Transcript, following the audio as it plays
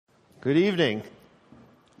Good evening.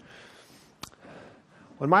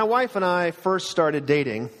 When my wife and I first started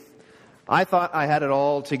dating, I thought I had it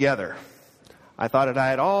all together. I thought that I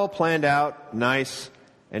had all planned out nice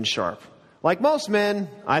and sharp. Like most men,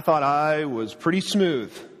 I thought I was pretty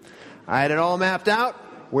smooth. I had it all mapped out,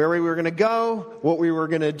 where we were going to go, what we were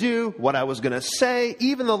going to do, what I was going to say,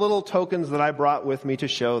 even the little tokens that I brought with me to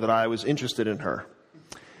show that I was interested in her.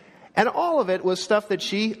 And all of it was stuff that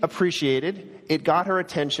she appreciated. It got her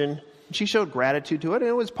attention. She showed gratitude to it, and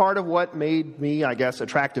it was part of what made me, I guess,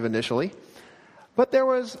 attractive initially. But there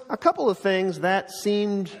was a couple of things that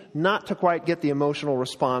seemed not to quite get the emotional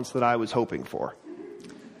response that I was hoping for.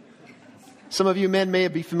 Some of you men may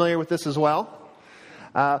be familiar with this as well.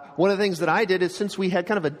 One of the things that I did is, since we had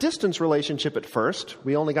kind of a distance relationship at first,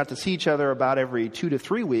 we only got to see each other about every 2 to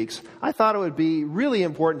 3 weeks, I thought it would be really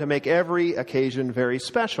important to make every occasion very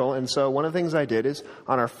special. And so one of the things I did is,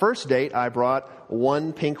 on our first date, I brought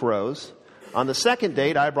 1 pink rose. On the second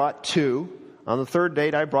date, I brought 2. On the third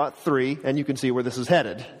date, I brought 3, and you can see where this is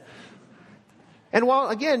headed. And while,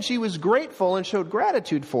 again, she was grateful and showed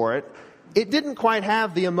gratitude for it, it didn't quite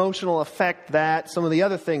have the emotional effect that some of the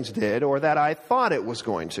other things did, or that I thought it was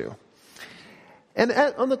going to. And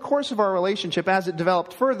on the course of our relationship, as it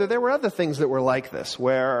developed further, there were other things that were like this,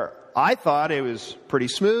 where I thought it was pretty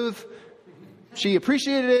smooth. She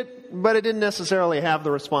appreciated it, but it didn't necessarily have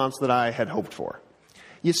the response that I had hoped for.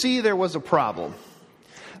 You see, there was a problem.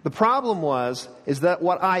 The problem is that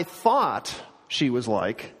what I thought she was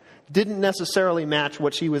like didn't necessarily match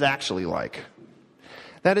what she was actually like.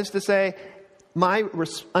 That is to say, my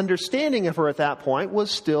understanding of her at that point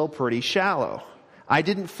was still pretty shallow. I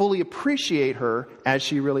didn't fully appreciate her as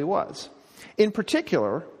she really was. In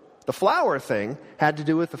particular, the flower thing had to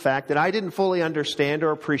do with the fact that I didn't fully understand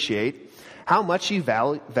or appreciate how much she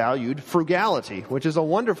valued frugality, which is a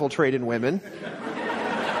wonderful trait in women.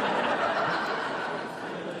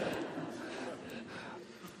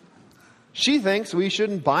 She thinks we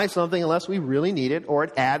shouldn't buy something unless we really need it or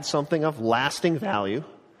it adds something of lasting value.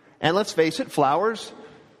 And let's face it, flowers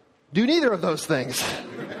do neither of those things.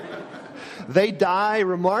 They die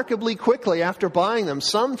remarkably quickly after buying them,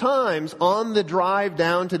 sometimes on the drive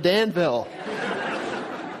down to Danville.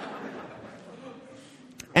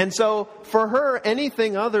 And so for her,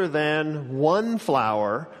 anything other than 1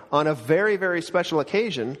 flower on a very, very special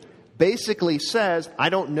occasion basically says, I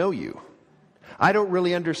don't know you. I don't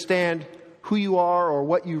really understand who you are or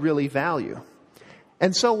what you really value.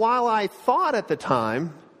 And so while I thought at the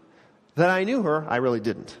time that I knew her, I really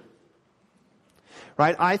didn't.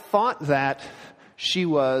 Right? I thought that she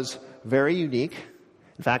was very unique.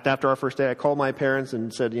 In fact, after our first day, I called my parents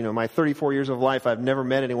and said, my 34 years of life, I've never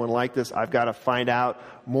met anyone like this. I've got to find out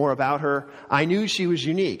more about her. I knew she was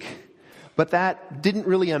unique. But that didn't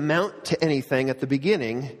really amount to anything at the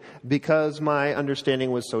beginning because my understanding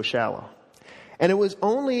was so shallow. And it was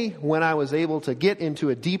only when I was able to get into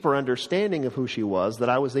a deeper understanding of who she was that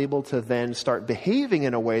I was able to then start behaving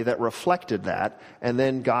in a way that reflected that, and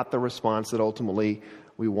then got the response that ultimately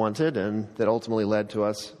we wanted and that ultimately led to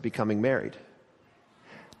us becoming married.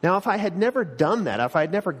 Now, if I had never done that, if I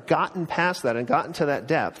had never gotten past that and gotten to that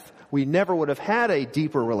depth, we never would have had a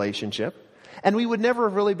deeper relationship, and we would never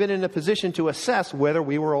have really been in a position to assess whether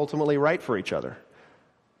we were ultimately right for each other.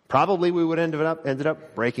 Probably we would ended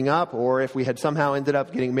up breaking up, or if we had somehow ended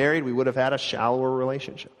up getting married, we would have had a shallower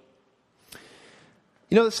relationship.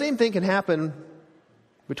 The same thing can happen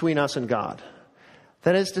between us and God.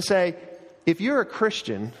 That is to say, if you're a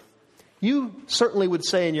Christian, you certainly would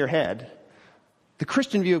say in your head, the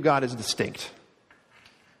Christian view of God is distinct.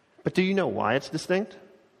 But do you know why it's distinct?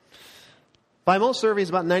 By most surveys,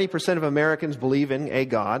 about 90% of Americans believe in a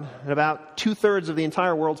God, and about 2/3 of the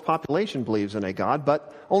entire world's population believes in a God,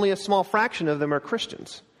 but only a small fraction of them are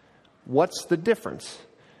Christians. What's the difference?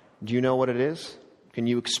 Do you know what it is? Can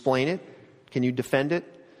you explain it? Can you defend it?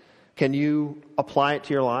 Can you apply it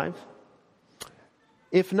to your life?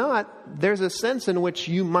 If not, there's a sense in which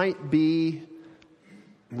you might be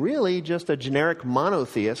really just a generic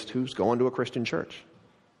monotheist who's going to a Christian church.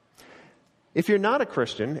 If you're not a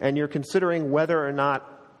Christian and you're considering whether or not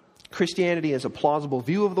Christianity is a plausible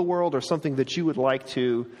view of the world or something that you would like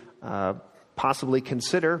to possibly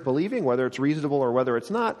consider believing, whether it's reasonable or whether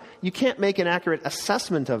it's not, you can't make an accurate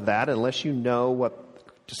assessment of that unless you know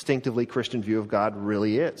what distinctively Christian view of God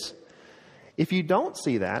really is. If you don't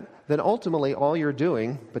see that, then ultimately all you're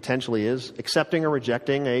doing potentially is accepting or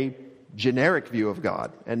rejecting a generic view of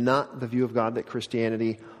God and not the view of God that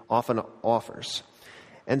Christianity often offers.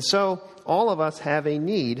 And so all of us have a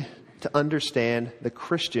need to understand the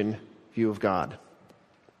Christian view of God.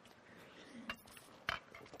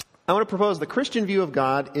 I want to propose the Christian view of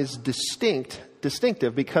God is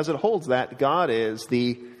distinctive because it holds that God is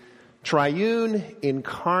the triune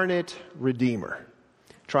incarnate Redeemer.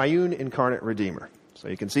 Triune incarnate Redeemer. So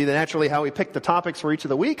you can see that naturally how we pick the topics for each of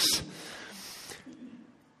the weeks.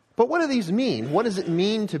 But what do these mean? What does it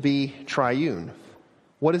mean to be triune?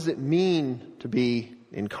 What does it mean to be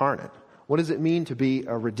incarnate? What does it mean to be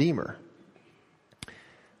a Redeemer?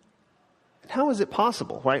 How is it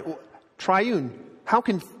possible, right? Triune, how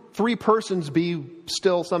can three persons be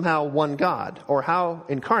still somehow one God? Or how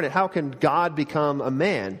incarnate, how can God become a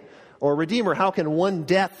man? Or Redeemer, how can one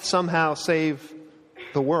death somehow save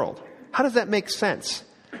the world? How does that make sense?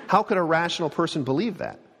 How could a rational person believe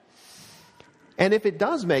that? And if it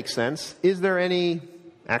does make sense, is there any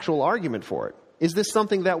actual argument for it? Is this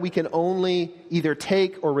something that we can only either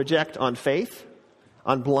take or reject on faith,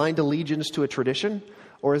 on blind allegiance to a tradition?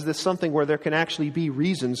 Or is this something where there can actually be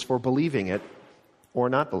reasons for believing it or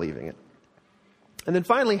not believing it? And then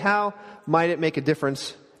finally, how might it make a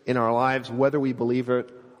difference in our lives, whether we believe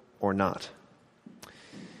it or not?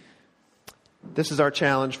 This is our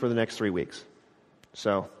challenge for the next 3 weeks.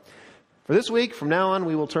 So, for this week, from now on,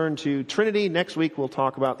 we will turn to Trinity. Next week, we'll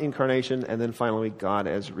talk about incarnation, and then finally, God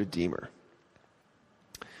as Redeemer.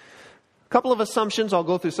 A couple of assumptions. I'll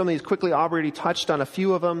go through some of these quickly. I've already touched on a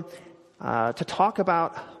few of them. To talk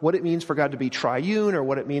about what it means for God to be triune, or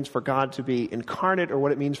what it means for God to be incarnate, or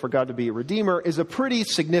what it means for God to be a Redeemer is a pretty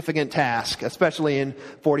significant task, especially in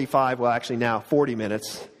 40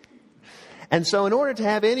 minutes. And so in order to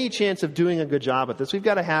have any chance of doing a good job at this, we've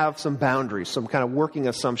got to have some boundaries, some kind of working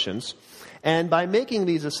assumptions. And by making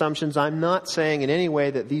these assumptions, I'm not saying in any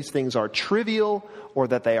way that these things are trivial, or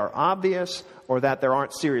that they are obvious, or that there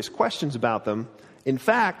aren't serious questions about them. In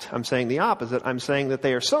fact, I'm saying the opposite. I'm saying that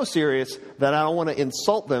they are so serious that I don't want to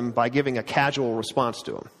insult them by giving a casual response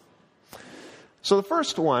to them. So the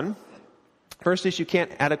first issue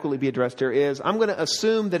can't adequately be addressed here is I'm going to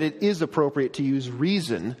assume that it is appropriate to use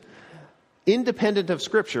reason independent of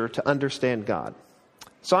Scripture to understand God.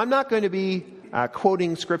 So I'm not going to be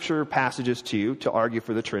quoting Scripture passages to you to argue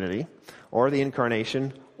for the Trinity or the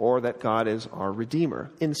Incarnation or that God is our Redeemer.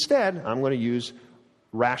 Instead, I'm going to use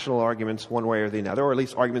rational arguments one way or the other, or at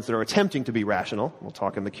least arguments that are attempting to be rational. We'll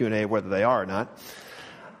talk in the Q&A whether they are or not.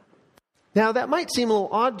 Now, that might seem a little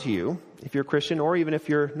odd to you if you're a Christian or even if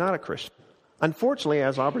you're not a Christian. Unfortunately,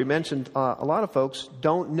 as Aubrey mentioned, a lot of folks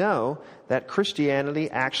don't know that Christianity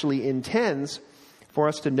actually intends for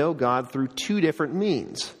us to know God through two different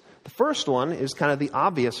means. The first one is kind of the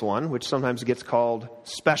obvious one, which sometimes gets called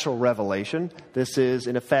special revelation. This is,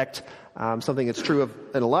 in effect, something that's true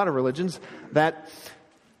in a lot of religions, that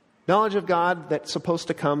knowledge of God that's supposed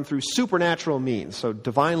to come through supernatural means, so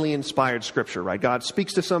divinely inspired Scripture, right? God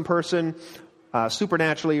speaks to some person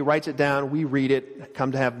supernaturally, writes it down, we read it,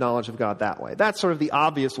 come to have knowledge of God that way. That's sort of the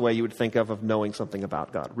obvious way you would think of knowing something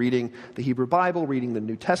about God. Reading the Hebrew Bible, reading the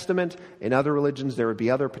New Testament. In other religions, there would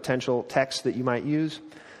be other potential texts that you might use.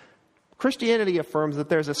 Christianity affirms that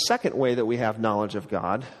there's a second way that we have knowledge of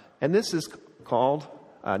God, and this is called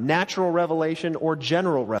natural revelation or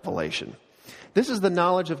general revelation. This is the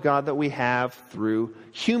knowledge of God that we have through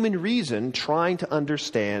human reason trying to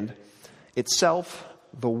understand itself,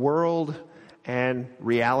 the world, and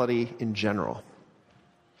reality in general.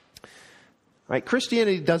 Right?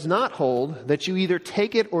 Christianity does not hold that you either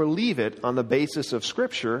take it or leave it on the basis of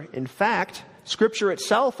Scripture. In fact, Scripture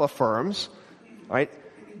itself affirms, right,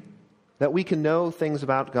 that we can know things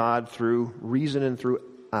about God through reason and through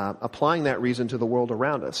applying that reason to the world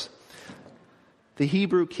around us. The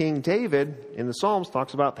Hebrew King David in the Psalms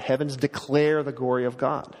talks about the heavens declare the glory of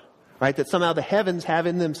God. Right? That somehow the heavens have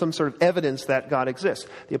in them some sort of evidence that God exists.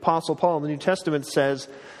 The Apostle Paul in the New Testament says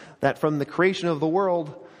that from the creation of the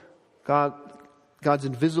world, God's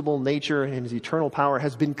invisible nature and His eternal power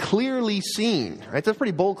has been clearly seen. Right? That's a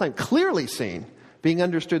pretty bold claim. Clearly seen, being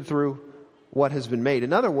understood through what has been made.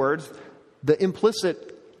 In other words, the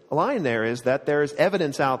implicit line there is that there is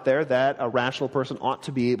evidence out there that a rational person ought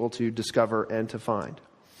to be able to discover and to find.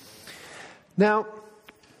 Now,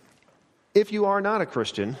 if you are not a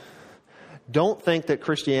Christian, don't think that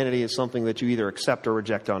Christianity is something that you either accept or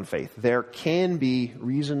reject on faith. There can be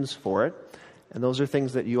reasons for it, and those are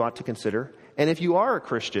things that you ought to consider. And if you are a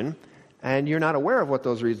Christian and you're not aware of what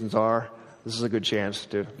those reasons are, this is a good chance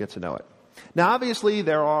to get to know it. Now, obviously,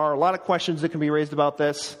 there are a lot of questions that can be raised about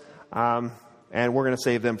this, and we're going to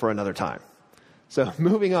save them for another time. So,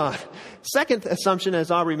 moving on. Second assumption,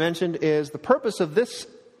 as Aubrey mentioned, is the purpose of this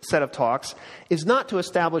set of talks is not to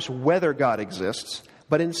establish whether God exists,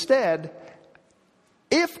 but instead,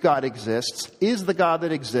 if God exists, is the God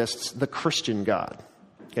that exists the Christian God?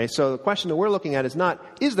 Okay, so the question that we're looking at is not,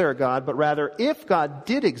 is there a God, but rather, if God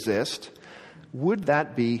did exist, would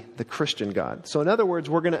that be the Christian God? So in other words,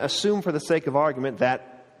 we're going to assume for the sake of argument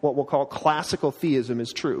that what we'll call classical theism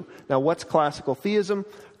is true. Now, what's classical theism?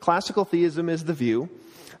 Classical theism is the view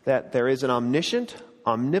that there is an omniscient,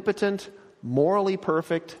 omnipotent, morally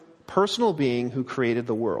perfect, personal being who created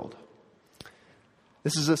the world.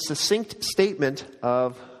 This is a succinct statement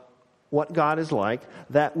of what God is like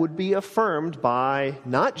that would be affirmed by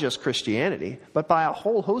not just Christianity, but by a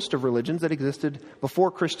whole host of religions that existed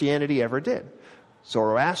before Christianity ever did.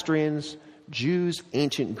 Zoroastrians, Jews,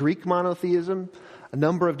 ancient Greek monotheism, a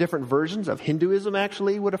number of different versions of Hinduism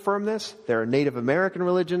actually would affirm this. There are Native American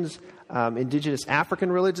religions, indigenous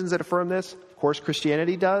African religions that affirm this. Of course,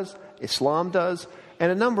 Christianity does, Islam does,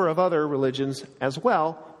 and a number of other religions as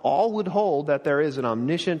well, all would hold that there is an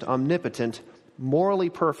omniscient, omnipotent, morally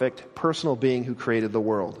perfect, personal being who created the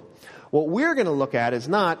world. What we're going to look at is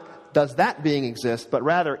not, does that being exist, but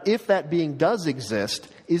rather, if that being does exist,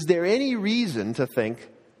 is there any reason to think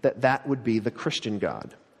that that would be the Christian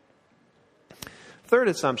God? Third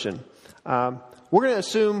assumption, we're going to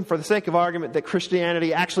assume, for the sake of argument, that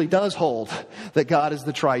Christianity actually does hold that God is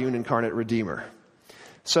the triune incarnate Redeemer.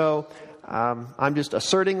 So I'm just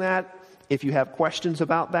asserting that. If you have questions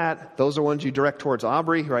about that, those are ones you direct towards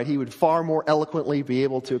Aubrey, right? He would far more eloquently be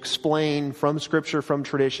able to explain from Scripture, from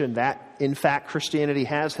tradition, that, in fact, Christianity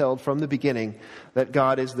has held from the beginning that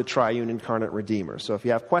God is the triune incarnate Redeemer. So if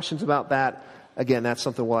you have questions about that, again, that's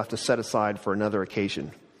something we'll have to set aside for another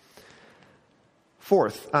occasion.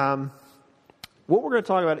 Fourth, what we're going to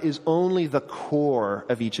talk about is only the core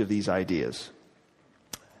of each of these ideas.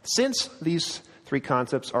 Since these three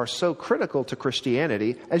concepts are so critical to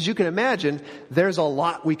Christianity, as you can imagine, there's a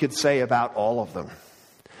lot we could say about all of them.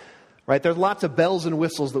 Right? There's lots of bells and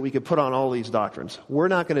whistles that we could put on all these doctrines. We're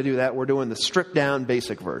not going to do that. We're doing the stripped down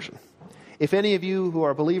basic version. If any of you who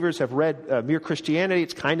are believers have read Mere Christianity,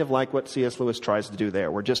 it's kind of like what C.S. Lewis tries to do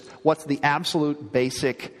there. We're just, what's the absolute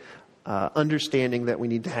basic understanding that we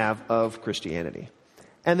need to have of Christianity?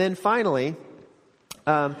 And then finally,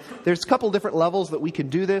 there's a couple different levels that we can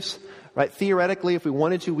do this. Right? Theoretically, if we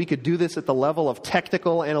wanted to, we could do this at the level of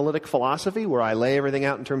technical analytic philosophy, where I lay everything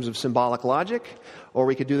out in terms of symbolic logic, or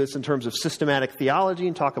we could do this in terms of systematic theology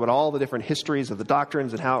and talk about all the different histories of the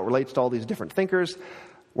doctrines and how it relates to all these different thinkers.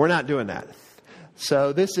 We're not doing that.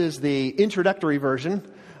 So this is the introductory version.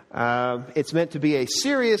 It's meant to be a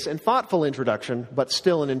serious and thoughtful introduction, but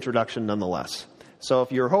still an introduction nonetheless. So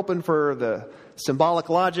if you're hoping for the symbolic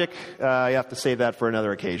logic, you have to save that for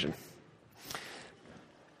another occasion.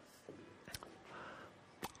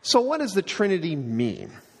 So what does the Trinity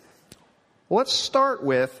mean? Well, let's start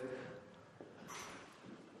with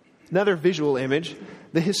another visual image.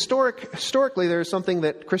 Historically, there is something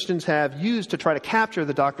that Christians have used to try to capture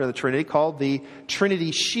the doctrine of the Trinity called the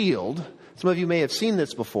Trinity shield. Some of you may have seen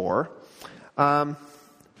this before.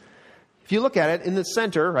 If you look at it, in the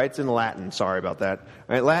center, right, it's in Latin, sorry about that.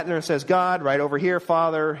 Right, Latin says God, right over here,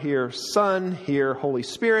 Father, here Son, here Holy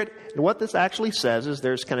Spirit. And what this actually says is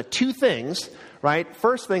there's kind of two things, right?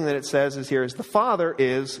 First thing that it says is here is the Father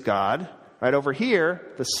is God. Right over here,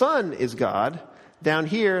 the Son is God. Down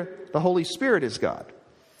here, the Holy Spirit is God.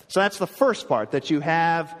 So that's the first part, that you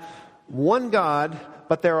have one God,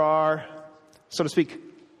 but there are, so to speak,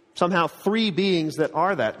 somehow three beings that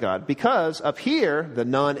are that God. Because up here, the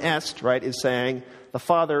non-est, right, is saying the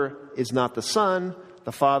Father is not the Son,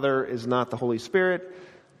 the Father is not the Holy Spirit,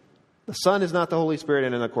 the Son is not the Holy Spirit,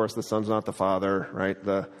 and then, of course, the Son's not the Father, right?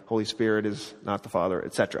 The Holy Spirit is not the Father,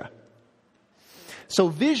 etc. So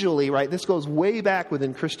visually, right, this goes way back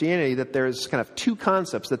within Christianity, that there's kind of two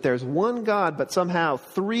concepts, that there's one God, but somehow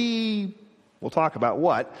three, we'll talk about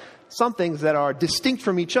what, some things that are distinct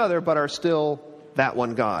from each other, but are still that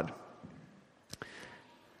one God.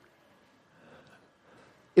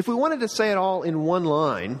 If we wanted to say it all in one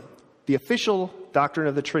line, the official doctrine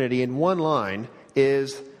of the Trinity in one line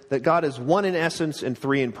is that God is one in essence and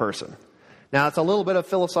three in person. Now, it's a little bit of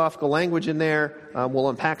philosophical language in there. We'll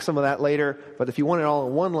unpack some of that later. But if you want it all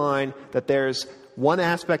in one line, that there's one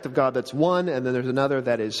aspect of God that's one, and then there's another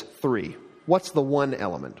that is three. What's the one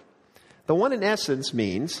element? The one in essence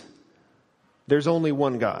means there's only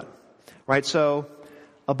one God. Right? So,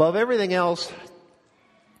 above everything else,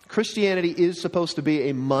 Christianity is supposed to be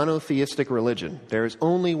a monotheistic religion. There is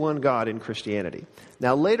only one God in Christianity.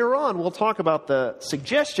 Now, later on, we'll talk about the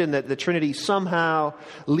suggestion that the Trinity somehow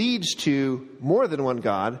leads to more than one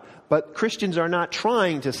God, but Christians are not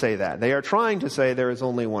trying to say that. They are trying to say there is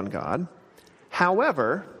only one God.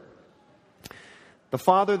 However, the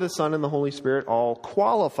Father, the Son, and the Holy Spirit all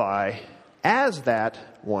qualify as that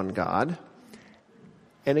one God.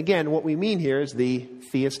 And again, what we mean here is the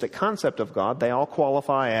theistic concept of God. They all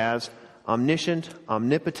qualify as omniscient,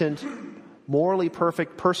 omnipotent, morally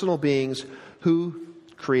perfect personal beings who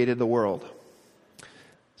created the world.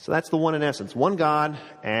 So that's the one in essence. One God,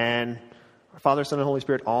 and our Father, Son, and Holy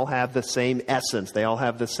Spirit all have the same essence. They all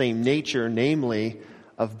have the same nature, namely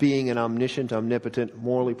of being an omniscient, omnipotent,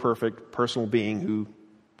 morally perfect personal being who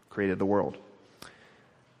created the world.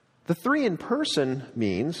 The three in person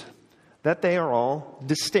means that they are all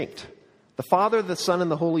distinct. The Father, the Son,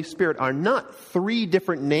 and the Holy Spirit are not three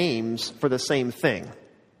different names for the same thing.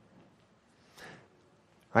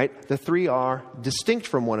 Right? The three are distinct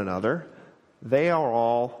from one another. They are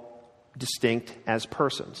all distinct as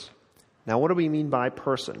persons. Now, what do we mean by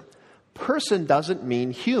person? Person doesn't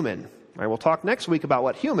mean human. Right? We'll talk next week about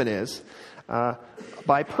what human is.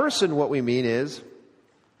 By person, what we mean is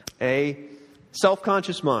a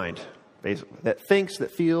self-conscious mind, basically, that thinks,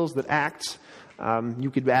 that feels, that acts. You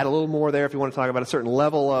could add a little more there if you want to talk about a certain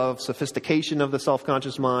level of sophistication of the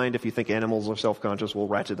self-conscious mind. If you think animals are self-conscious, we'll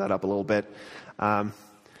ratchet that up a little bit.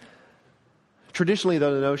 Traditionally,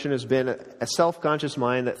 though, the notion has been a self-conscious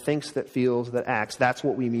mind that thinks, that feels, that acts. That's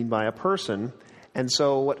what we mean by a person. And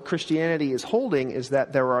so what Christianity is holding is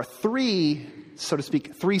that there are three, so to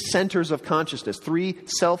speak, three centers of consciousness, three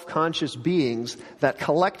self-conscious beings that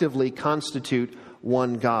collectively constitute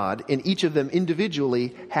one God. And each of them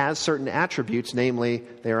individually has certain attributes, namely,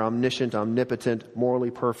 they are omniscient, omnipotent, morally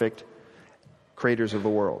perfect, creators of the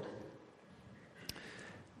world.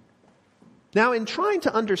 Now, in trying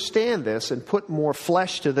to understand this and put more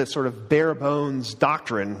flesh to this sort of bare bones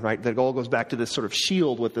doctrine, right, that all goes back to this sort of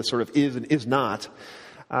shield with this sort of is and is not,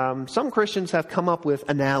 some Christians have come up with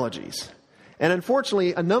analogies. And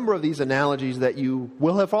unfortunately, a number of these analogies that you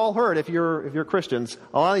will have all heard if you're Christians,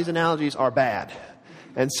 a lot of these analogies are bad.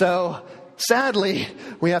 And so, sadly,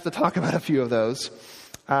 we have to talk about a few of those.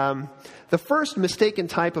 The first mistaken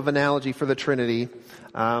type of analogy for the Trinity,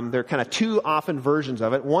 there are kind of two often versions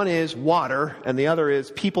of it. One is water, and the other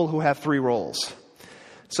is people who have three roles.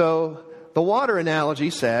 So the water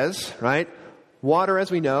analogy says, right, water, as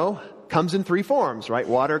we know, comes in three forms, right?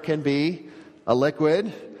 Water can be a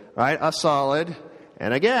liquid, right, a solid,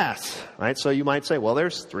 and a gas, right? So you might say, well,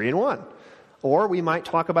 there's three in one. Or we might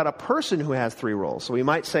talk about a person who has three roles. So we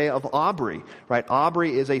might say of Aubrey, right?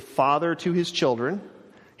 Aubrey is a father to his children.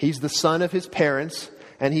 He's the son of his parents,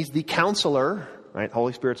 and he's the counselor, right?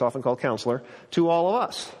 Holy Spirit's often called counselor, to all of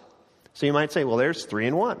us. So you might say, well, there's three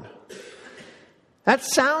in one. That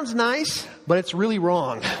sounds nice, but it's really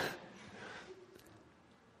wrong.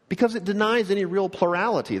 Because it denies any real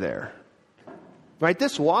plurality there. Right?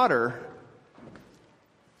 This water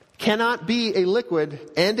cannot be a liquid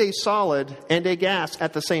and a solid and a gas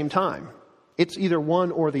at the same time. It's either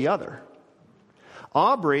one or the other.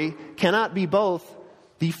 Aubrey cannot be both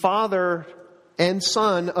the father and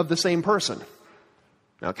son of the same person.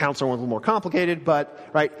 Now, counselor one's a little more complicated,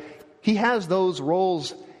 but, right, he has those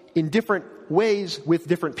roles in different ways with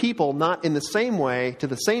different people, not in the same way to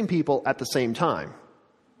the same people at the same time.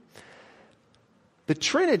 The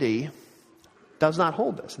Trinity does not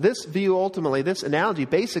hold this. This view, ultimately, this analogy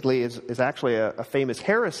basically is actually a famous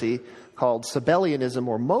heresy called Sabellianism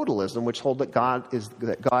or modalism, which hold that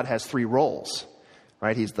God has three roles.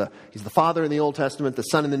 Right? He's the Father in the Old Testament, the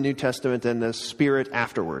Son in the New Testament, and the Spirit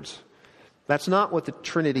afterwards. That's not what the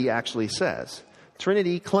Trinity actually says.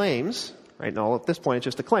 Trinity claims, right, and all at this point it's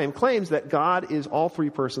just a claim, claims that God is all three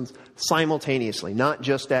persons simultaneously, not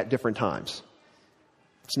just at different times.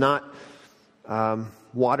 It's not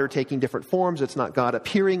water taking different forms. It's not God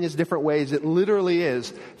appearing as different ways. It literally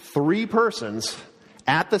is three persons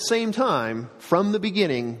at the same time from the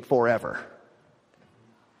beginning forever.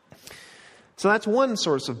 So that's one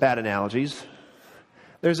source of bad analogies.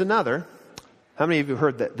 There's another. How many of you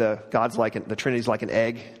heard that the Trinity's like an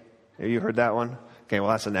egg? Have you heard that one? Okay, well,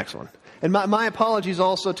 that's the next one. And my apologies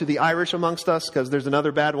also to the Irish amongst us, because there's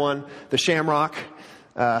another bad one, the shamrock.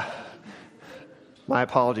 My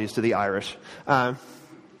apologies to the Irish.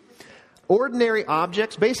 Ordinary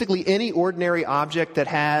objects, basically any ordinary object that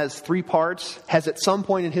has three parts, has at some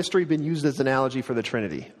point in history been used as an analogy for the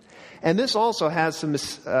Trinity. And this also has some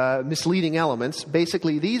misleading elements.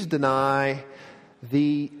 Basically, these deny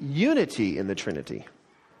the unity in the Trinity.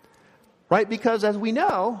 Right? Because as we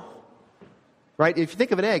know, right, if you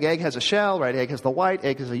think of an egg has a shell, right? Egg has the white,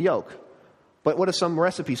 egg has a yolk. But what do some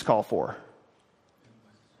recipes call for?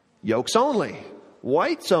 Yolks only.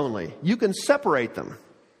 Whites only. You can separate them.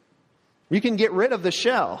 You can get rid of the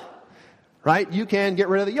shell. Right? You can get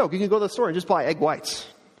rid of the yolk. You can go to the store and just buy egg whites.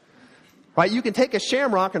 Right? You can take a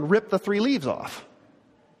shamrock and rip the three leaves off.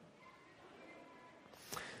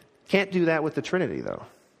 Can't do that with the Trinity, though.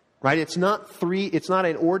 Right? It's not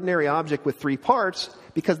an ordinary object with three parts,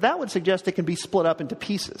 because that would suggest it can be split up into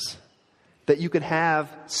pieces that you could have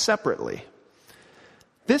separately.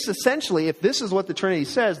 This essentially, if this is what the Trinity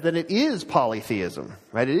says, then it is polytheism,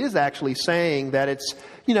 right? It is actually saying that it's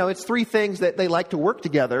three things that they like to work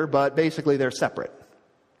together, but basically they're separate.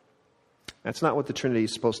 That's not what the Trinity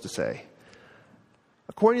is supposed to say.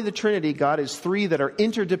 According to the Trinity, God is three that are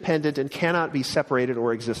interdependent and cannot be separated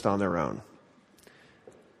or exist on their own.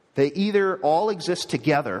 They either all exist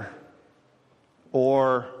together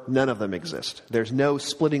or none of them exist. There's no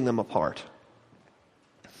splitting them apart.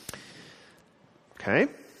 Okay?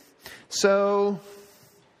 So,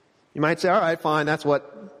 you might say, all right, fine, that's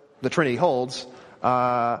what the Trinity holds.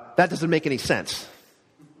 That doesn't make any sense.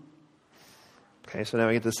 Okay, so now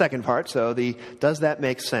we get to the second part. So, does that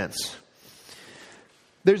make sense?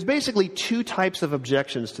 There's basically two types of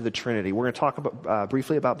objections to the Trinity. We're going to talk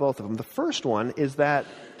briefly about both of them. The first one is that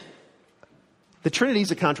the Trinity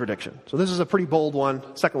is a contradiction. So this is a pretty bold one.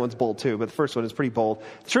 The second one's bold too, but the first one is pretty bold.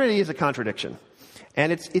 The Trinity is a contradiction.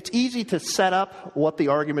 And it's easy to set up what the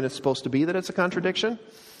argument is supposed to be that it's a contradiction.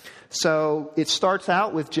 So it starts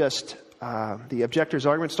out with just, the objector's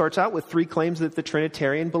argument starts out with three claims that the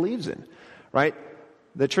Trinitarian believes in, right?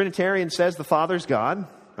 The Trinitarian says the Father's God,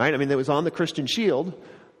 right? I mean, that was on the Christian shield.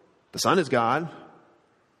 The Son is God.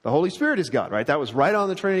 The Holy Spirit is God, right? That was right on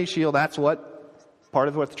the Trinity shield. That's part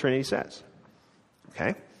of what the Trinity says.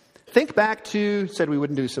 Okay? Think back to, said we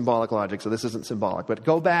wouldn't do symbolic logic, so this isn't symbolic, but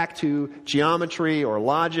go back to geometry or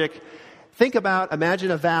logic.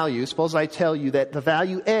 Imagine a value. Suppose I tell you that the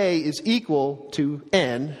value A is equal to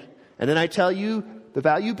n, and then I tell you the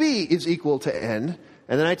value B is equal to n,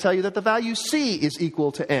 and then I tell you that the value C is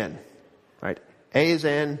equal to n. Right? A is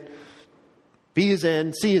n, B is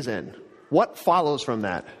n, C is n. What follows from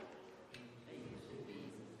that?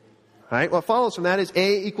 Right? What follows from that is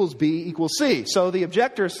A equals B equals C. So the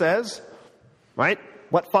objector says, right,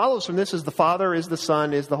 what follows from this is the Father, is the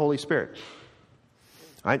Son, is the Holy Spirit.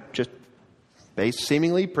 Right? Just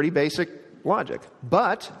seemingly pretty basic logic.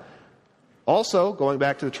 But also, going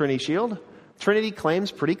back to the Trinity shield, Trinity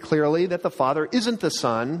claims pretty clearly that the Father isn't the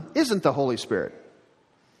Son, isn't the Holy Spirit.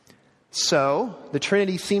 So the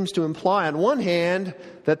Trinity seems to imply on one hand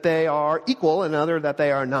that they are equal and on the other that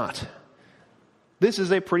they are not. This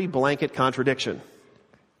is a pretty blanket contradiction.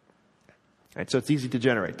 Right, so it's easy to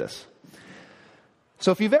generate this.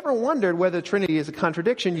 So if you've ever wondered whether the Trinity is a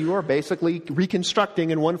contradiction, you are basically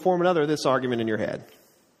reconstructing in one form or another this argument in your head.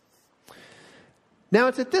 Now,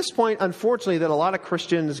 it's at this point, unfortunately, that a lot of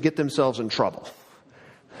Christians get themselves in trouble.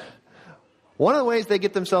 One of the ways they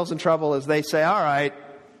get themselves in trouble is they say, all right,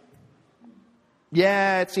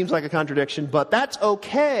 yeah, it seems like a contradiction, but that's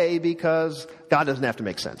okay because God doesn't have to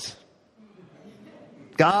make sense.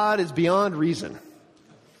 God is beyond reason.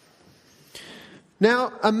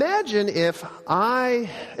 Now, imagine if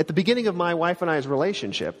at the beginning of my wife and I's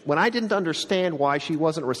relationship, when I didn't understand why she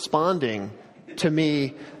wasn't responding to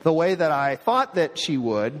me the way that I thought that she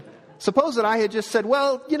would, suppose that I had just said,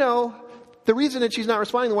 well, the reason that she's not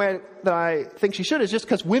responding the way that I think she should is just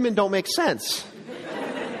because women don't make sense.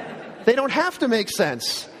 They don't have to make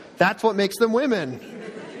sense. That's what makes them women.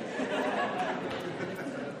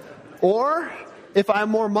 Or, if I'm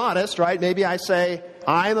more modest, right, maybe I say,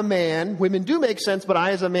 I'm a man, women do make sense, but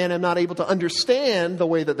I as a man am not able to understand the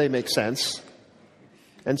way that they make sense.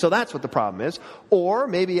 And so that's what the problem is. Or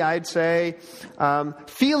maybe I'd say,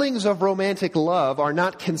 feelings of romantic love are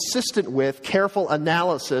not consistent with careful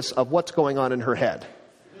analysis of what's going on in her head.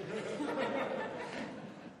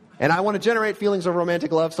 And I want to generate feelings of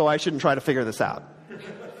romantic love, so I shouldn't try to figure this out.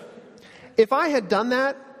 If I had done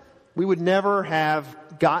that, we would never have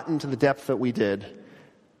gotten to the depth that we did.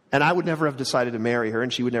 And I would never have decided to marry her,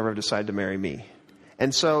 and she would never have decided to marry me.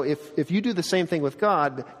 And so if you do the same thing with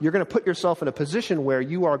God, you're going to put yourself in a position where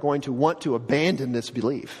you are going to want to abandon this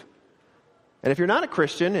belief. And if you're not a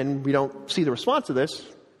Christian, and we don't see the response to this,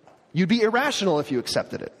 you'd be irrational if you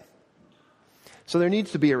accepted it. So there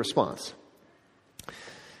needs to be a response.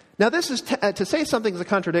 Now, this is to say something is a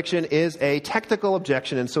contradiction is a technical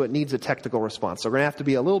objection, and so it needs a technical response. So we're going to have to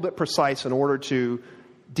be a little bit precise in order to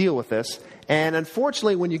deal with this. And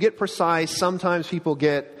unfortunately, when you get precise, sometimes people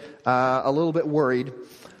get a little bit worried.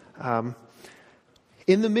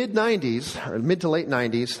 In the mid-90s, or mid to late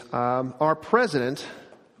 90s, our President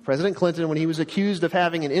Clinton, when he was accused of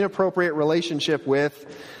having an inappropriate relationship with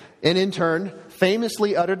an intern,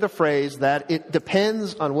 famously uttered the phrase that it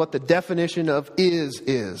depends on what the definition of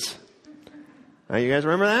is. Now, you guys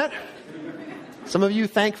remember that? Some of you,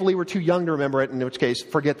 thankfully, were too young to remember it, in which case,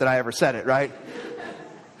 forget that I ever said it, right?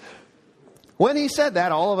 When he said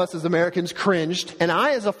that, all of us as Americans cringed, and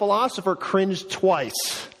I as a philosopher cringed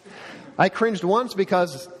twice. I cringed once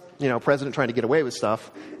because, president trying to get away with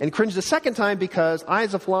stuff, and cringed a second time because I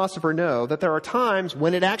as a philosopher know that there are times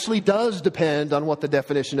when it actually does depend on what the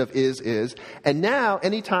definition of is. And now,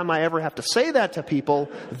 anytime I ever have to say that to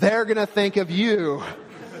people, they're going to think of you.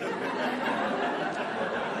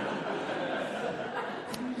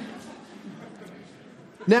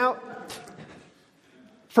 Now,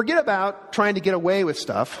 forget about trying to get away with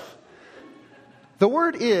stuff. The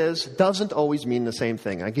word is doesn't always mean the same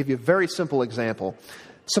thing. I'll give you a very simple example.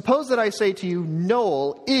 Suppose that I say to you,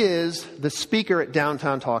 Noel is the speaker at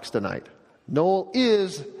Downtown Talks tonight. Noel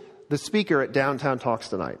is the speaker at Downtown Talks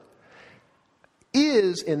tonight.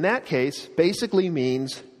 Is, in that case, basically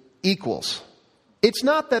means equals. It's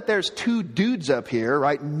not that there's two dudes up here,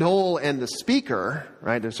 right? Noel and the speaker,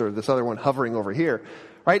 right? There's sort of this other one hovering over here,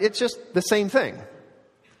 right? It's just the same thing.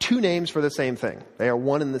 Two names for the same thing. They are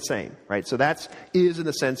one and the same, right? So that's is in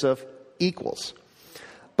the sense of equals.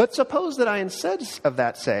 But suppose that I instead of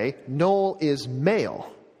that say, Noel is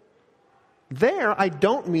male. There, I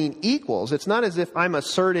don't mean equals. It's not as if I'm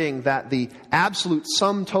asserting that the absolute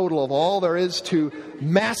sum total of all there is to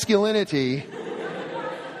masculinity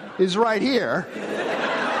is right here.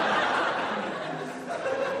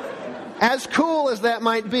 As cool as that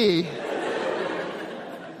might be,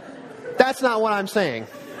 that's not what I'm saying.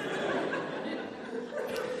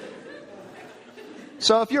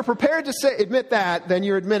 So if you're prepared to admit that, then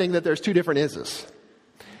you're admitting that there's two different ises.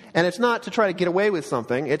 And it's not to try to get away with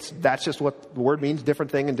something. That's just what the word means,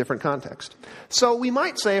 different thing in different context. So we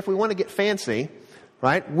might say, if we want to get fancy,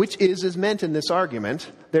 right, which is meant in this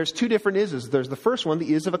argument, there's two different ises. There's the first one,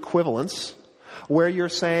 the is of equivalence, where you're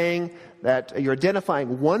saying that you're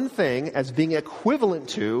identifying one thing as being equivalent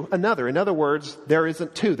to another. In other words, there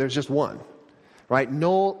isn't two, there's just one. Right?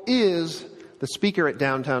 Noel is the speaker at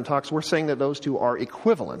Downtown Talks. We're saying that those two are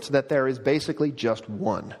equivalent, that there is basically just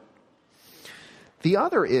one. The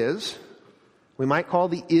other is, we might call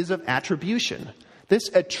the is of attribution.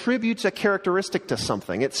 This attributes a characteristic to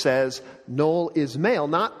something. It says, Noel is male.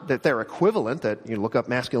 Not that they're equivalent, that you look up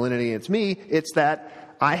masculinity and it's me. It's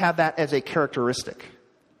that I have that as a characteristic.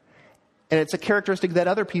 And it's a characteristic that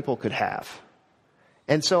other people could have.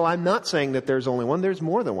 And so I'm not saying that there's only one, there's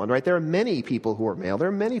more than one, right? There are many people who are male. There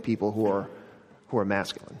are many people who are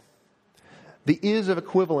masculine. The is of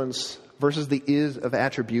equivalence versus the is of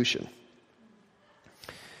attribution.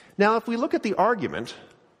 Now, if we look at the argument,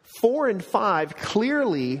 4 and 5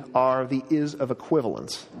 clearly are the is of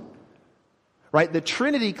equivalence. Right? The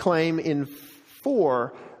Trinity claim in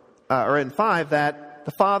 4 or in 5 that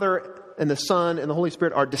the Father and the Son and the Holy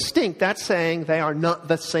Spirit are distinct, that's saying they are not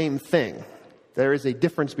the same thing. There is a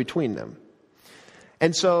difference between them.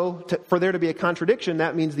 And so, for there to be a contradiction,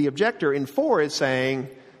 that means the objector in 4 is saying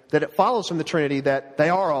that it follows from the Trinity that they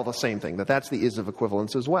are all the same thing, that that's the is of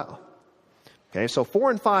equivalence as well. Okay, so 4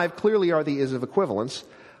 and 5 clearly are the is of equivalence.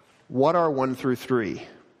 What are 1 through 3?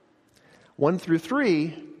 1 through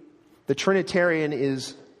 3, the Trinitarian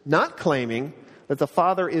is not claiming that the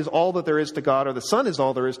Father is all that there is to God, or the Son is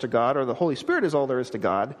all there is to God, or the Holy Spirit is all there is to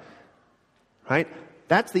God. Right?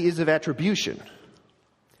 That's the is of attribution.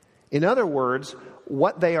 In other words,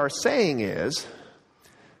 what they are saying is,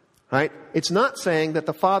 right, it's not saying that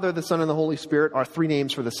the Father, the Son, and the Holy Spirit are three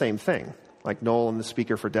names for the same thing, like Noel and the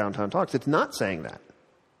speaker for Downtown Talks. It's not saying that.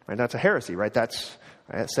 Right? That's a heresy, right? That's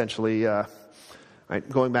essentially right,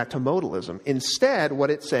 going back to modalism. Instead, what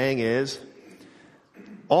it's saying is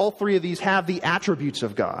all three of these have the attributes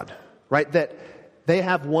of God, right? That they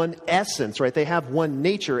have one essence, right? They have one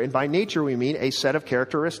nature, and by nature we mean a set of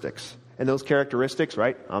characteristics. And those characteristics,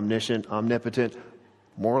 right? Omniscient, omnipotent,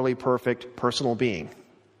 morally perfect, personal being.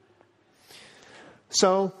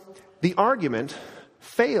 So the argument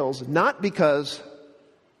fails not because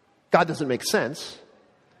God doesn't make sense,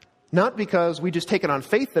 not because we just take it on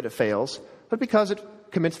faith that it fails, but because it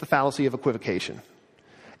commits the fallacy of equivocation.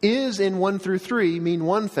 Is in 1 through 3 mean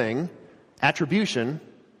one thing, attribution.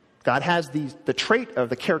 God has the trait of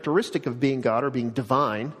the characteristic of being God or being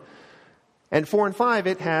divine. And 4 and 5,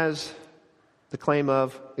 it has the claim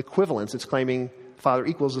of equivalence. It's claiming the Father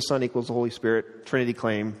equals the Son equals the Holy Spirit. Trinity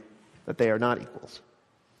claim that they are not equals.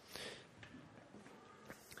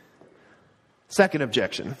 Second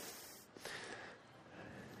objection.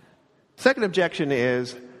 Second objection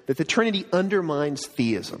is that the Trinity undermines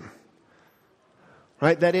theism.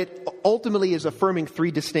 Right? That it ultimately is affirming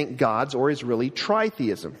three distinct gods, or is really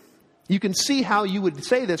tritheism. You can see how you would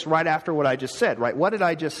say this right after what I just said, right? What did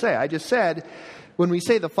I just say? I just said, when we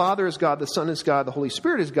say the Father is God, the Son is God, the Holy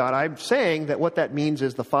Spirit is God, I'm saying that what that means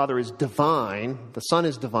is the Father is divine, the Son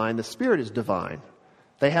is divine, the Spirit is divine.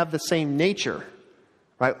 They have the same nature,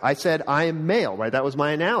 right? I said, I am male, right? That was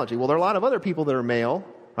my analogy. Well, there are a lot of other people that are male,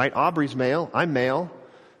 right? Aubrey's male, I'm male,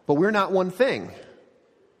 but we're not one thing.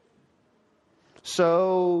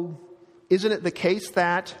 So, isn't it the case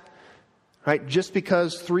that, right, just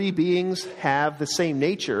because three beings have the same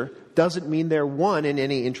nature doesn't mean they're one in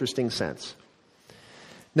any interesting sense?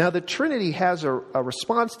 Now, the Trinity has a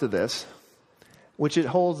response to this, which it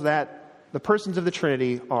holds that the persons of the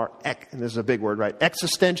Trinity are, and this is a big word, right?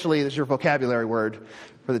 Existentially, this is your vocabulary word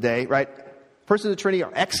for the day, right? Persons of the Trinity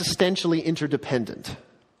are existentially interdependent.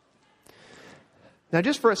 Now,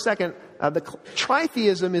 just for a second, the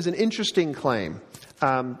tritheism is an interesting claim.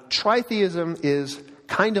 Tritheism is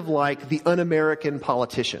kind of like the un-American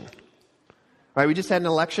politician. Right? We just had an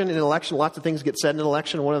election. In an election, lots of things get said in an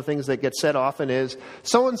election. One of the things that gets said often is,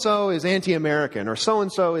 so-and-so is anti-American, or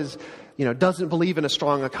so-and-so is, doesn't believe in a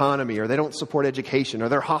strong economy, or they don't support education, or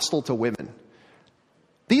they're hostile to women.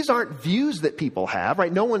 These aren't views that people have,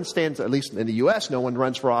 right? No one stands, at least in the U.S., no one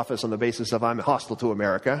runs for office on the basis of I'm hostile to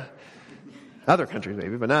America. Other countries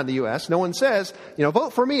maybe, but not in the U.S. No one says,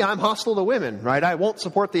 vote for me, I'm hostile to women, right? I won't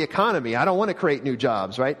support the economy. I don't want to create new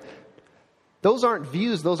jobs, right? Those aren't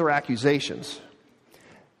views, those are accusations.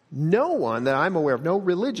 No one that I'm aware of, no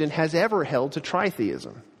religion has ever held to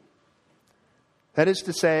tritheism. That is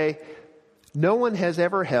to say, no one has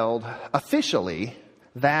ever held officially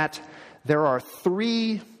that there are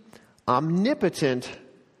three omnipotent,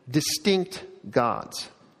 distinct gods.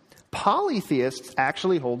 Polytheists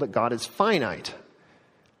actually hold that God is finite.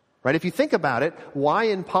 Right? If you think about it, why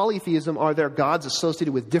in polytheism are there gods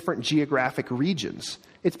associated with different geographic regions?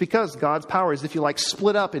 It's because God's power is, if you like,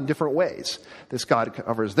 split up in different ways. This God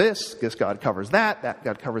covers this God covers that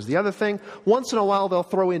God covers the other thing. Once in a while they'll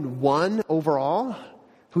throw in one overall,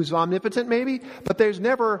 who's omnipotent maybe, but there's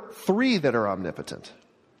never three that are omnipotent.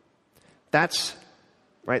 That's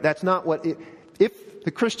not what if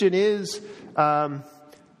the Christian is a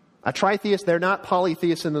tritheist, they're not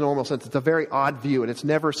polytheists in the normal sense. It's a very odd view, and it's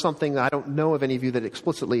never something, I don't know of any view that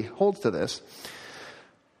explicitly holds to this.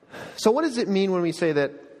 So what does it mean when we say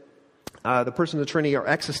that the persons of the Trinity are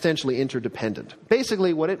existentially interdependent?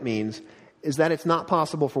 Basically what it means is that it's not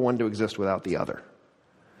possible for one to exist without the other.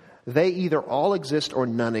 They either all exist or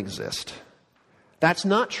none exist. That's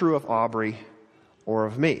not true of Aubrey or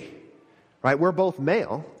of me. Right? We're both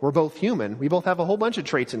male, we're both human, we both have a whole bunch of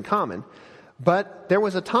traits in common. But there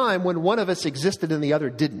was a time when one of us existed and the other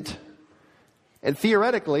didn't. And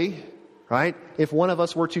theoretically, right, if one of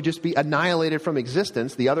us were to just be annihilated from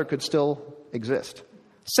existence, the other could still exist.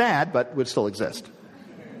 Sad, but would still exist.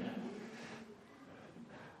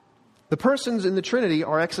 The persons in the Trinity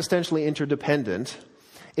are existentially interdependent.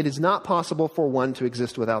 It is not possible for one to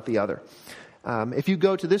exist without the other. If you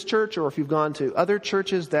go to this church, or if you've gone to other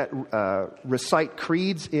churches that recite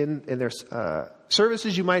creeds in their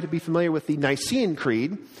services, you might be familiar with the Nicene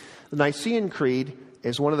Creed. The Nicene Creed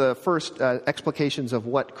is one of the first explications of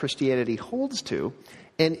what Christianity holds to.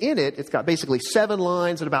 And in it, it's got basically 7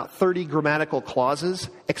 lines and about 30 grammatical clauses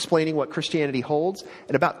explaining what Christianity holds.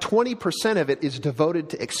 And about 20% of it is devoted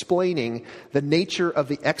to explaining the nature of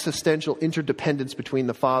the existential interdependence between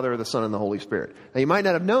the Father, the Son, and the Holy Spirit. Now, you might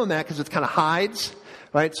not have known that because it kind of hides,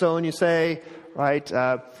 right? So when you say, right,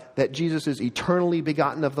 that Jesus is eternally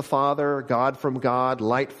begotten of the Father, God from God,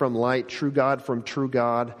 light from light, true God from true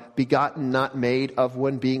God, begotten, not made, of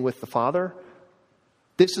one being with the Father,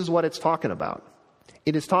 this is what it's talking about.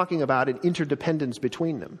 It is talking about an interdependence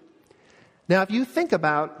between them. Now, if you think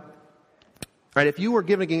about, right, if you were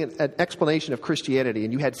giving an explanation of Christianity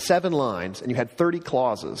and you had 7 lines and you had 30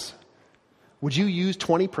 clauses, would you use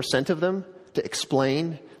 20% of them to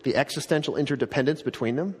explain the existential interdependence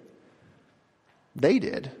between them? They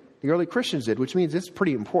did. The early Christians did, which means it's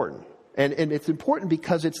pretty important. And it's important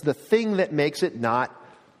because it's the thing that makes it not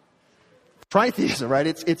tritheism, right?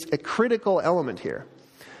 It's a critical element here.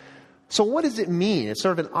 So what does it mean? It's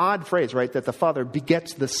sort of an odd phrase, right, that the Father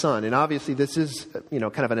begets the Son. And obviously this is, kind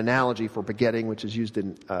of an analogy for begetting, which is used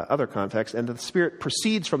in other contexts. And the Spirit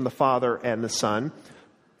proceeds from the Father and the Son.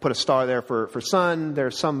 Put a star there for Son. There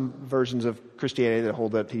are some versions of Christianity that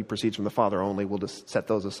hold that he proceeds from the Father only. We'll just set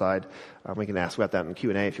those aside. We can ask about that in the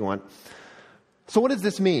Q&A if you want. So what does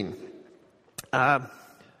this mean?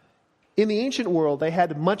 In the ancient world, they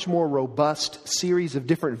had a much more robust series of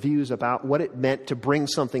different views about what it meant to bring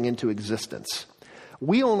something into existence.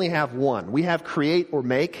 We only have one. We have create or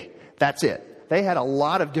make. That's it. they had a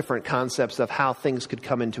lot of different concepts of how things could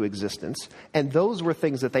come into existence, and those were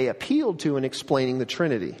things that they appealed to in explaining the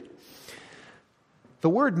Trinity. The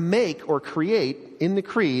word make or create in the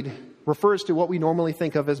Creed refers to what we normally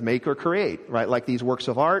think of as make or create, right? Like these works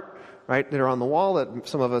of art, right, that are on the wall that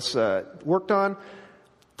some of us worked on.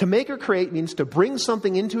 To make or create means to bring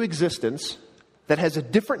something into existence that has a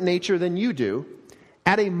different nature than you do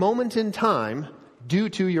at a moment in time due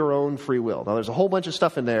to your own free will. Now, there's a whole bunch of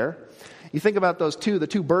stuff in there. You think about the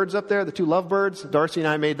two birds up there, the two lovebirds. Darcy and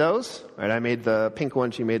I made those. Right? I made the pink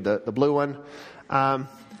one. She made the blue one.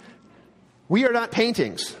 We are not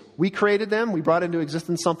paintings. We created them. We brought into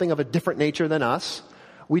existence something of a different nature than us.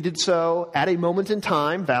 We did so at a moment in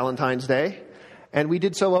time, Valentine's Day, and we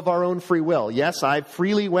did so of our own free will. Yes, I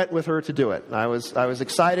freely went with her to do it. I was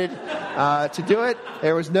excited to do it.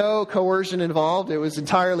 There was no coercion involved. It was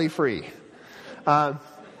entirely free.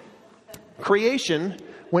 Creation,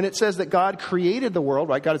 when it says that God created the world,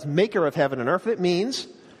 right? God is maker of heaven and earth. It means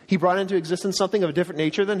he brought into existence something of a different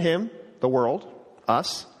nature than him, the world,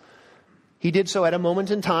 us. He did so at a moment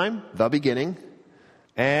in time, the beginning,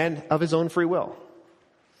 and of his own free will.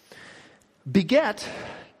 Beget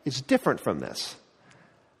is different from this.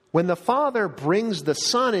 When the Father brings the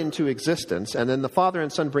Son into existence, and then the Father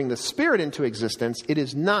and Son bring the Spirit into existence, it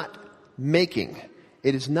is not making.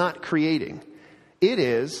 It is not creating. It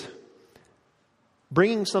is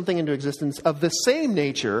bringing something into existence of the same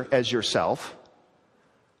nature as yourself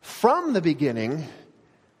from the beginning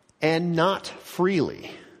and not freely.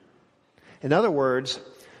 In other words,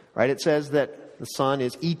 right, it says that the Son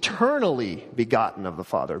is eternally begotten of the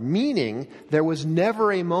Father, meaning there was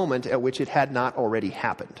never a moment at which it had not already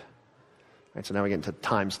happened. Right, so now we get into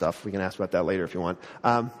time stuff. We can ask about that later if you want.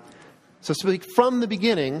 So speak from the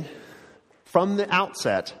beginning, from the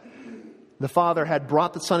outset, the Father had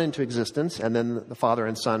brought the Son into existence, and then the Father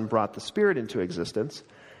and Son brought the Spirit into existence.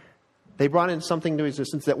 They brought in something into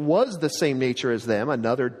existence that was the same nature as them,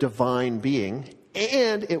 another divine being,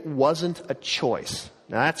 and it wasn't a choice.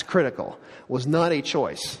 Now that's critical. It was not a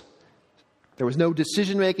choice. There was no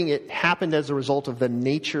decision making. It happened as a result of the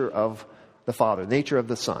nature of the Father, nature of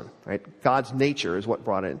the Son. Right? God's nature is what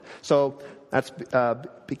brought in. So that's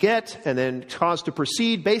beget, and then cause to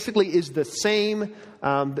proceed basically is the same,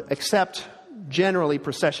 except generally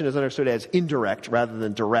procession is understood as indirect rather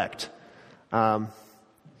than direct.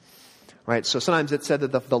 Right, so sometimes it's said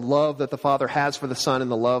that the love that the Father has for the Son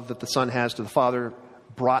and the love that the Son has to the Father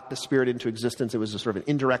brought the Spirit into existence. It was a sort of an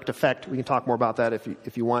indirect effect. We can talk more about that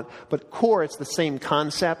if you want. But core, it's the same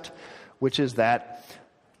concept, which is that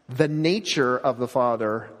the nature of the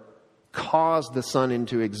Father caused the Son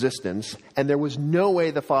into existence, and there was no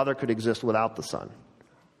way the Father could exist without the Son,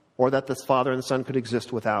 or that the Father and the Son could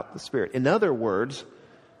exist without the Spirit. In other words,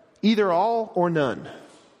 either all or none.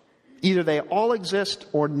 Either they all exist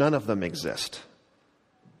or none of them exist.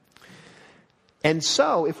 And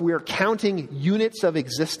so, if we are counting units of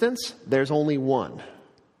existence, there's only one.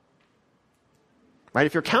 Right?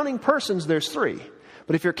 If you're counting persons, there's three.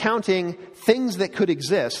 But if you're counting things that could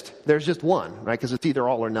exist, there's just one, right? Because it's either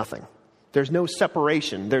all or nothing. There's no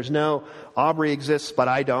separation. There's no Aubrey exists, but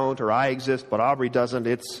I don't, or I exist, but Aubrey doesn't.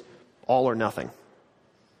 It's all or nothing.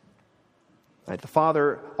 Right? The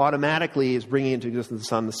Father automatically is bringing into existence the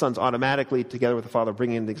Son. The Son's automatically, together with the Father,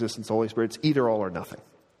 bringing into existence the Holy Spirit. It's either all or nothing.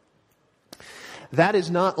 That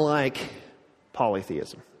is not like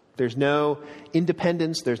polytheism. There's no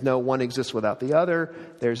independence. There's no one exists without the other.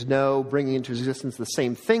 There's no bringing into existence the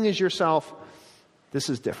same thing as yourself. This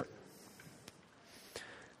is different.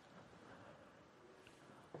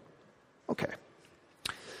 Okay.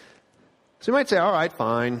 So you might say, all right,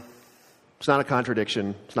 fine. It's not a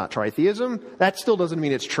contradiction. It's not tritheism. That still doesn't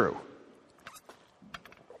mean it's true.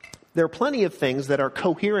 There are plenty of things that are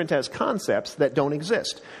coherent as concepts that don't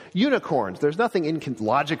exist. Unicorns. There's nothing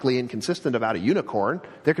logically inconsistent about a unicorn.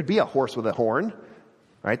 There could be a horse with a horn,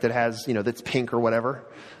 right, that has, that's pink or whatever.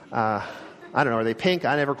 I don't know. Are they pink?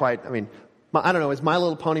 I don't know. Is My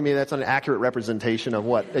Little Pony, maybe that's not an accurate representation of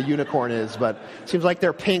what a unicorn is, but it seems like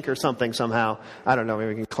they're pink or something somehow. I don't know.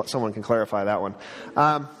 Maybe someone can clarify that one.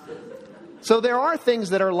 So there are things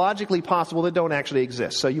that are logically possible that don't actually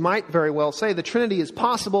exist. So you might very well say the Trinity is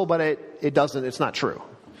possible, but it doesn't. It's not true.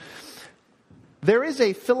 There is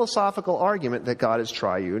a philosophical argument that God is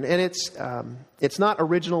triune, and it's not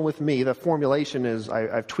original with me. The formulation is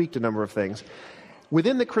I've tweaked a number of things.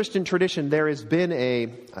 Within the Christian tradition, there has been a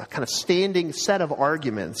kind of standing set of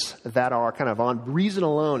arguments that are kind of on reason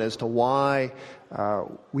alone as to why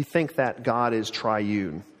we think that God is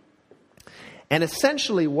triune. And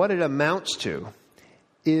essentially what it amounts to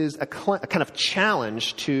is a kind of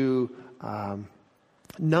challenge to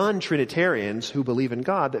non-Trinitarians who believe in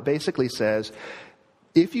God that basically says,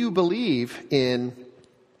 if you believe in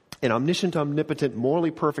an omniscient, omnipotent,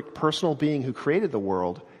 morally perfect personal being who created the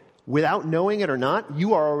world, without knowing it or not,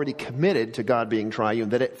 you are already committed to God being triune,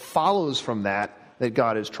 that it follows from that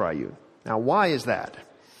God is triune. Now, why is that?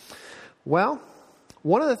 Well,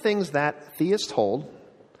 one of the things that theists hold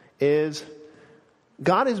is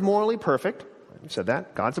God is morally perfect. I said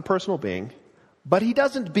that. God's a personal being. But he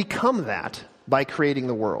doesn't become that by creating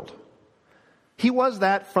the world. He was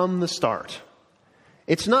that from the start.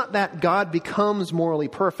 It's not that God becomes morally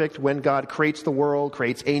perfect when God creates the world,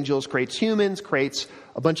 creates angels, creates humans, creates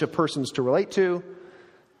a bunch of persons to relate to.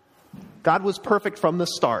 God was perfect from the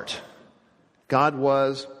start. God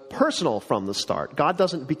was personal from the start. God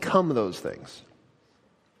doesn't become those things.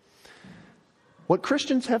 What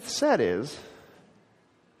Christians have said is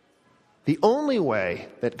the only way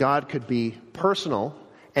that God could be personal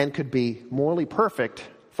and could be morally perfect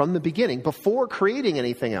from the beginning, before creating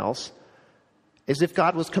anything else, is if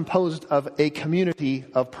God was composed of a community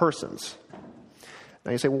of persons.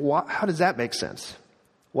 Now you say, well, how does that make sense?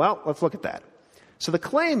 Well, let's look at that. So the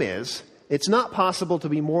claim is it's not possible to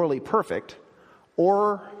be morally perfect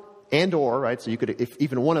or, right? So you could, if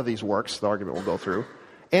even one of these works, the argument will go through,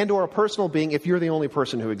 or a personal being if you're the only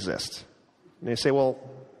person who exists. And you say, well,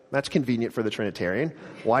 that's convenient for the Trinitarian.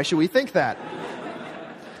 Why should we think that?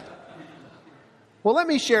 Well, let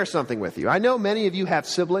me share something with you. I know many of you have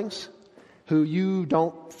siblings who you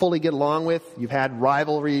don't fully get along with. You've had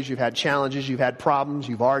rivalries, you've had challenges, you've had problems,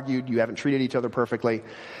 you've argued, you haven't treated each other perfectly.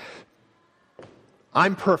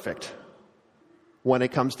 I'm perfect when it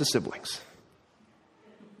comes to siblings.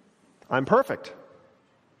 I'm perfect.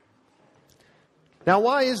 Now,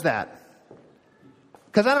 why is that?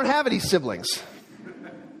 Because I don't have any siblings.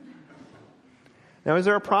 Now, is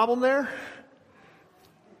there a problem there?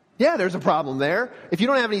 Yeah, there's a problem there. If you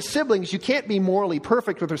don't have any siblings, you can't be morally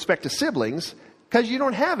perfect with respect to siblings because you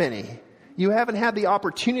don't have any. You haven't had the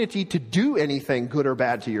opportunity to do anything good or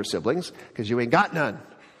bad to your siblings because you ain't got none.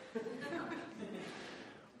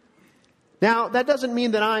 Now, that doesn't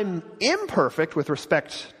mean that I'm imperfect with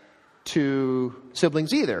respect to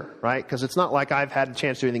siblings either, right? Because it's not like I've had a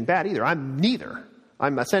chance to do anything bad either. I'm neither.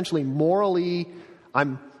 I'm essentially morally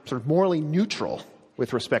neutral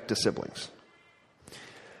with respect to siblings.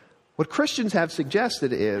 What Christians have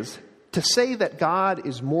suggested is to say that God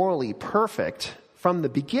is morally perfect from the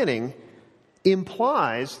beginning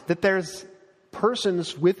implies that there's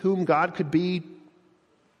persons with whom God could be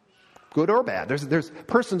good or bad. There's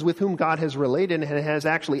persons with whom God has related and has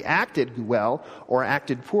actually acted well or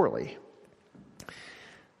acted poorly.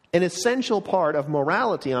 An essential part of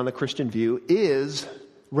morality on the Christian view is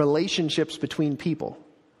relationships between people.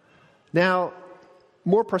 Now,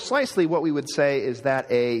 more precisely, what we would say is that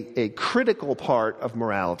a critical part of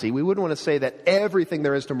morality, we wouldn't want to say that everything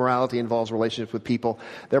there is to morality involves relationships with people.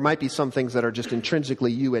 There might be some things that are just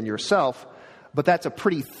intrinsically you and yourself, but that's a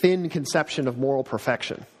pretty thin conception of moral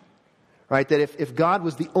perfection, right? That if God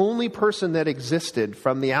was the only person that existed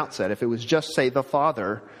from the outset, if it was just, say, the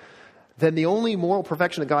Father, then the only moral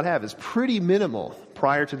perfection that God has is pretty minimal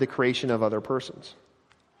prior to the creation of other persons.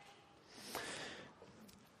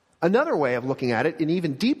 Another way of looking at it, an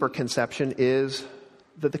even deeper conception, is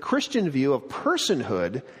that the Christian view of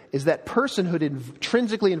personhood is that personhood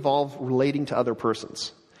intrinsically involves relating to other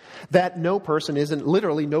persons. That no person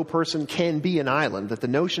can be an island. That the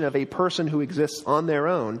notion of a person who exists on their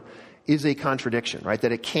own is a contradiction, right?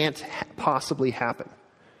 That it can't possibly happen.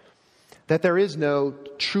 That there is no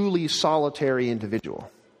truly solitary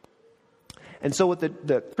individual. And so what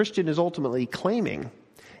the Christian is ultimately claiming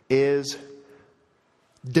is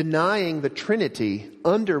denying the Trinity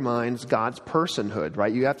undermines God's personhood,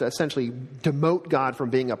 right? You have to essentially demote God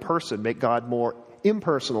from being a person, make God more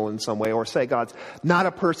impersonal in some way, or say God's not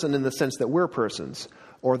a person in the sense that we're persons,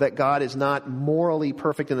 or that God is not morally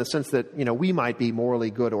perfect in the sense that, we might be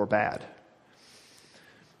morally good or bad.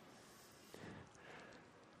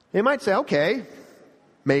 They might say, okay,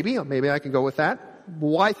 maybe I can go with that.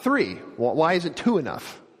 Why 3? Why isn't 2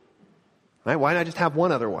 enough? Right? Why not just have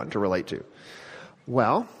one other one to relate to?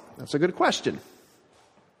 Well, that's a good question.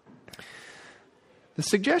 The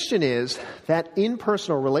suggestion is that in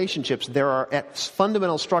personal relationships, there are, at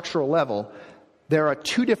fundamental structural level, there are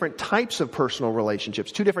 2 different types of personal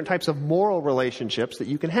relationships, 2 different types of moral relationships that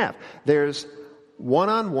you can have. There's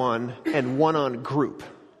one-on-one and one-on-group.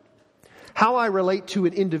 How I relate to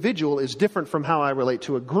an individual is different from how I relate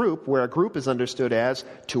to a group, where a group is understood as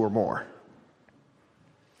 2 or more.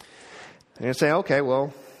 And you say, okay,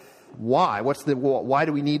 well, why? Why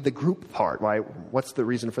do we need the group part? What's the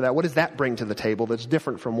reason for that? What does that bring to the table that's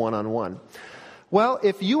different from one-on-one? Well,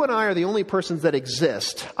 if you and I are the only persons that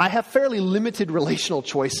exist, I have fairly limited relational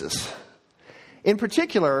choices. In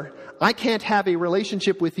particular, I can't have a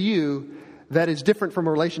relationship with you that is different from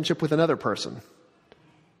a relationship with another person.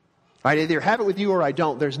 I either have it with you or I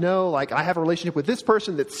don't. There's no, I have a relationship with this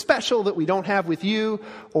person that's special that we don't have with you,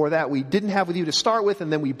 or that we didn't have with you to start with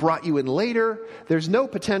and then we brought you in later. There's no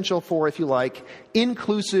potential for, if you like,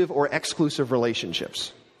 inclusive or exclusive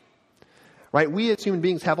relationships. Right? We as human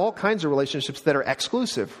beings have all kinds of relationships that are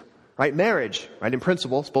exclusive. Right? Marriage, right, in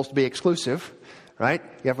principle, is supposed to be exclusive. Right?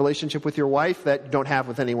 You have a relationship with your wife that you don't have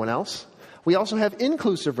with anyone else. We also have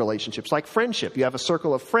inclusive relationships, like friendship. You have a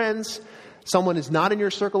circle of friends. Someone is not in your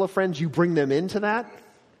circle of friends, you bring them into that.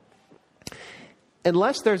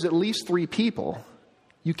 Unless there's at least 3 people,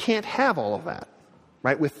 you can't have all of that.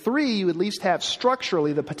 Right? With 3, you at least have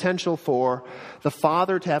structurally the potential for the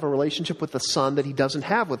Father to have a relationship with the Son that he doesn't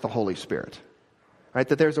have with the Holy Spirit. Right?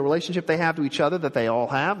 That there's a relationship they have to each other that they all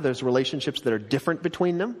have. There's relationships that are different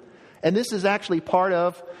between them. And this is actually part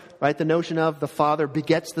of, right, the notion of the Father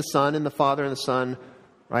begets the Son, and the Father and the Son,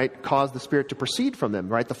 right, cause the Spirit to proceed from them,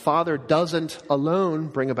 right? The Father doesn't alone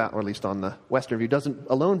bring about, or at least on the Western view, doesn't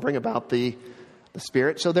alone bring about the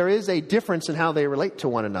Spirit. So there is a difference in how they relate to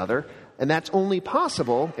one another, and that's only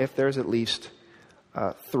possible if there's at least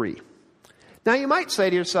 3. Now you might say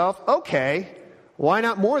to yourself, okay, why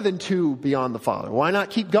not more than 2 beyond the Father? Why not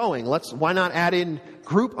keep going? Why not add in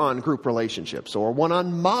group-on-group relationships or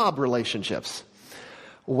one-on-mob relationships?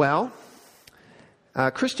 Well,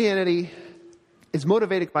 Christianity is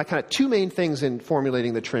motivated by kind of 2 main things in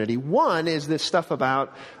formulating the Trinity. One is this stuff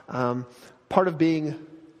about part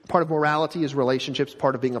of morality is relationships,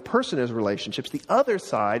 part of being a person is relationships. The other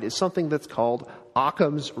side is something that's called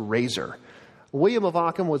Occam's razor. William of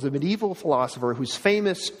Occam was a medieval philosopher who's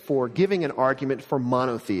famous for giving an argument for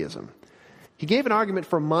monotheism. He gave an argument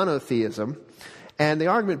for monotheism, and the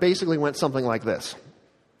argument basically went something like this.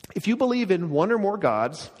 If you believe in one or more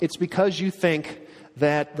gods, it's because you think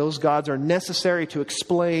that those gods are necessary to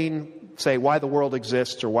explain, say, why the world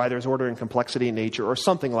exists or why there's order and complexity in nature or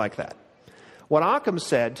something like that. What Occam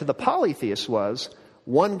said to the polytheists was,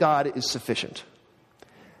 one God is sufficient.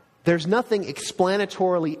 There's nothing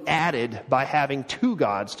explanatorily added by having 2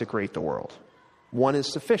 gods to create the world. One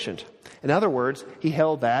is sufficient. In other words, he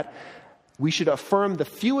held that we should affirm the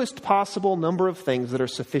fewest possible number of things that are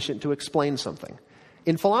sufficient to explain something.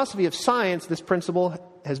 In philosophy of science, this principle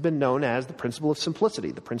has been known as the principle of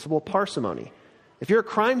simplicity, the principle of parsimony. If you're a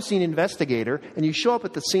crime scene investigator and you show up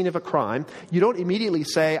at the scene of a crime, you don't immediately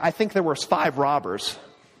say, I think there were 5 robbers.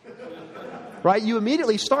 Right? You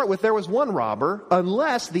immediately start with there was 1 robber,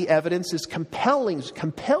 unless the evidence is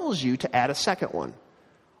compels you to add a second one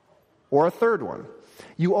or a third one.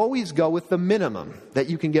 You always go with the minimum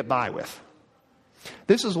that you can get by with.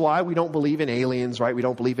 This is why we don't believe in aliens, right? We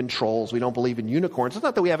don't believe in trolls. We don't believe in unicorns. It's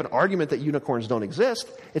not that we have an argument that unicorns don't exist.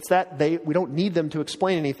 It's that we don't need them to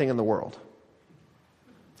explain anything in the world.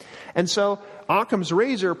 And so Occam's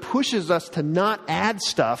razor pushes us to not add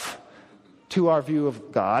stuff to our view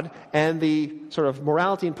of God, and the sort of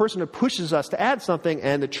morality and personhood pushes us to add something,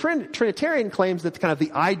 and the Trinitarian claims that kind of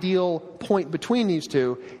the ideal point between these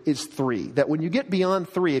 2 is 3. That when you get beyond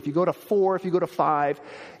 3, if you go to 4, if you go to 5,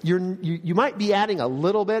 you might be adding a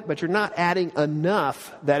little bit, but you're not adding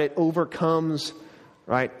enough that it overcomes,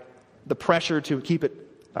 right, the pressure to keep it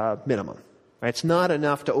minimum. Right? It's not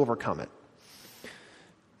enough to overcome it.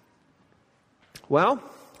 Well,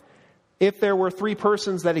 if there were 3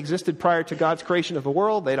 persons that existed prior to God's creation of the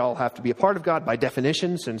world, they'd all have to be a part of God by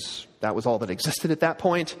definition, since that was all that existed at that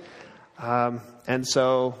point. And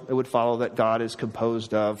so it would follow that God is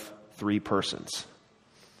composed of 3 persons.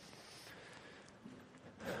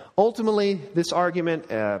 Ultimately, this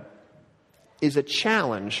argument is a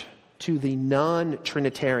challenge to the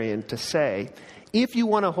non-Trinitarian to say, if you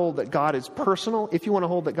want to hold that God is personal, if you want to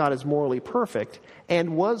hold that God is morally perfect,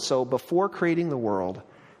 and was so before creating the world,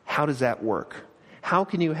 how does that work? How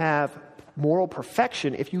can you have moral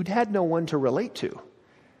perfection if you had no one to relate to?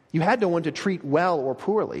 You had no one to treat well or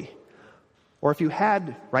poorly. Or if you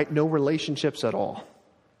had, right, no relationships at all.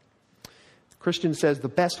 Christian says the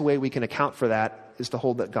best way we can account for that is to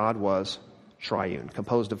hold that God was triune,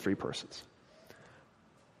 composed of 3 persons.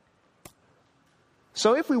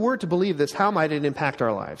 So if we were to believe this, how might it impact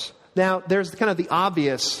our lives? Now, there's kind of the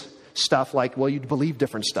obvious stuff like, well, you'd believe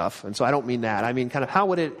different stuff. And so I don't mean that. I mean kind of how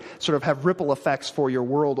would it sort of have ripple effects for your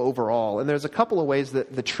world overall? And there's a couple of ways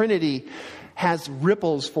that the Trinity has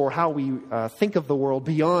ripples for how we think of the world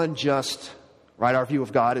beyond just, right, our view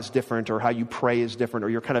of God is different, or how you pray is different, or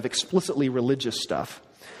your kind of explicitly religious stuff.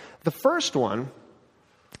 The first one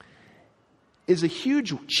is a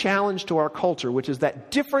huge challenge to our culture, which is that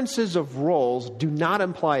differences of roles do not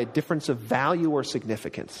imply a difference of value or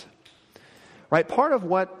significance. Right? Part of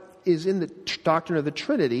what is in the doctrine of the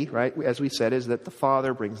Trinity, right, as we said, is that the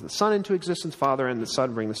Father brings the Son into existence, Father and the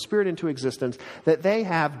Son bring the Spirit into existence, that they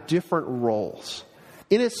have different roles.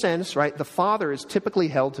 In a sense, right, the Father is typically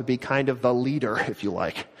held to be kind of the leader, if you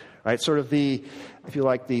like, right, sort of the, if you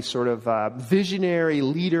like, the sort of visionary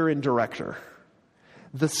leader and director.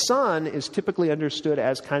 The Son is typically understood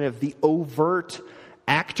as kind of the overt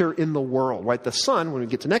actor in the world, right? The Son, when we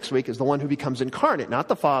get to next week, is the one who becomes incarnate, not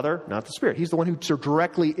the Father, not the Spirit. He's the one who sort of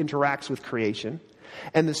directly interacts with creation.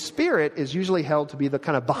 And the Spirit is usually held to be the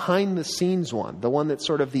kind of behind-the-scenes one, the one that's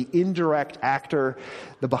sort of the indirect actor,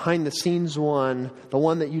 the behind-the-scenes one, the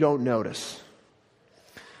one that you don't notice.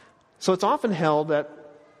 So it's often held that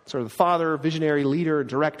sort of the Father, visionary leader,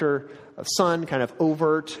 director, Son, kind of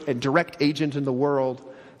overt and direct agent in the world,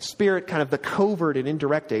 Spirit, kind of the covert and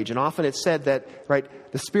indirect agent. Often it's said that, right,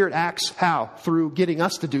 the Spirit acts how? Through getting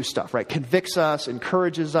us to do stuff, right? Convicts us,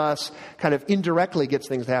 encourages us, kind of indirectly gets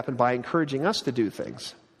things to happen by encouraging us to do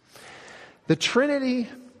things. The Trinity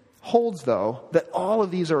holds, though, that all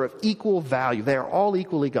of these are of equal value. They are all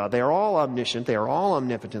equally God. They are all omniscient. They are all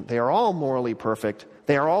omnipotent. They are all morally perfect.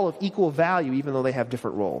 They are all of equal value, even though they have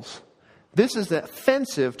different roles. This is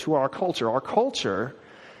offensive to our culture. Our culture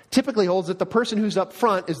typically holds that the person who's up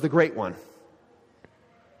front is the great one.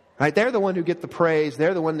 Right? They're the one who get the praise.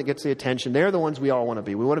 They're the one that gets the attention. They're the ones we all want to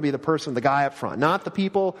be. We want to be the person, the guy up front. Not the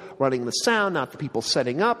people running the sound, not the people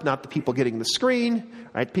setting up, not the people getting the screen.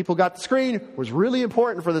 Right? People got the screen. It was really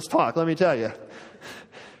important for this talk, let me tell you.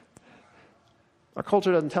 Our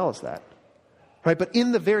culture doesn't tell us that. Right? But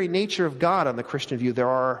in the very nature of God on the Christian view, there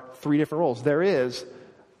are three different roles. There is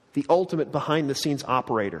the ultimate behind-the-scenes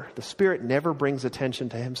operator. The Spirit never brings attention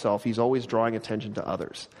to himself. He's always drawing attention to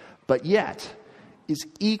others. But yet, is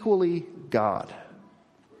equally God.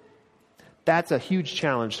 That's a huge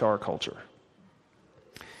challenge to our culture.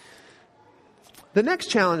 The next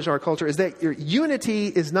challenge to our culture is that your unity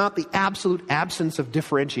is not the absolute absence of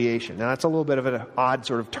differentiation. Now, that's a little bit of an odd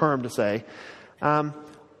sort of term to say.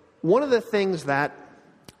 One of the things that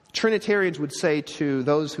Trinitarians would say to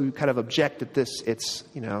those who kind of object that this, it's,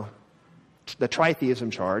 the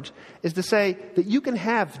tritheism charge, is to say that you can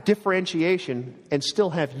have differentiation and still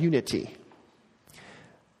have unity.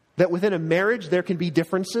 That within a marriage there can be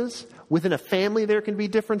differences, within a family there can be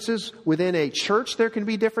differences, within a church there can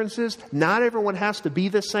be differences. Not everyone has to be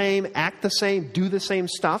the same, act the same, do the same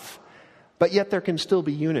stuff, but yet there can still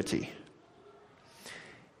be unity.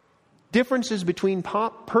 Differences between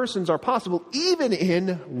persons are possible even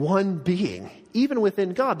in one being. Even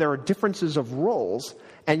within God, there are differences of roles,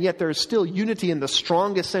 and yet there is still unity in the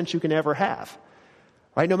strongest sense you can ever have.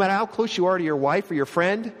 Right? No matter how close you are to your wife or your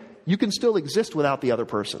friend, you can still exist without the other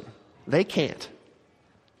person. They can't.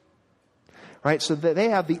 Right? So they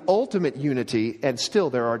have the ultimate unity, and still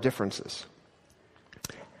there are differences.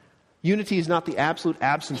 Unity is not the absolute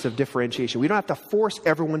absence of differentiation. We don't have to force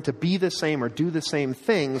everyone to be the same or do the same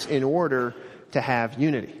things in order to have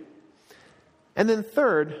unity. And then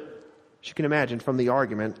third, as you can imagine from the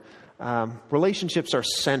argument, relationships are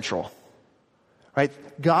central. Right?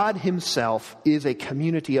 God himself is a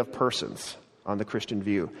community of persons on the Christian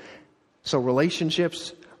view. So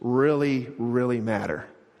relationships really, really matter.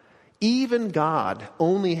 Even God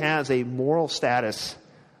only has a moral status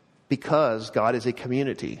because God is a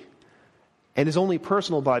community. And is only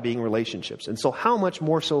personal by being relationships. And so how much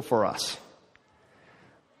more so for us?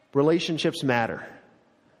 Relationships matter.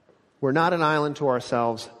 We're not an island to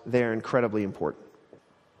ourselves. They're incredibly important.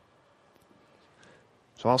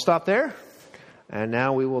 So I'll stop there. And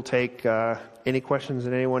now we will take any questions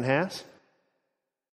that anyone has.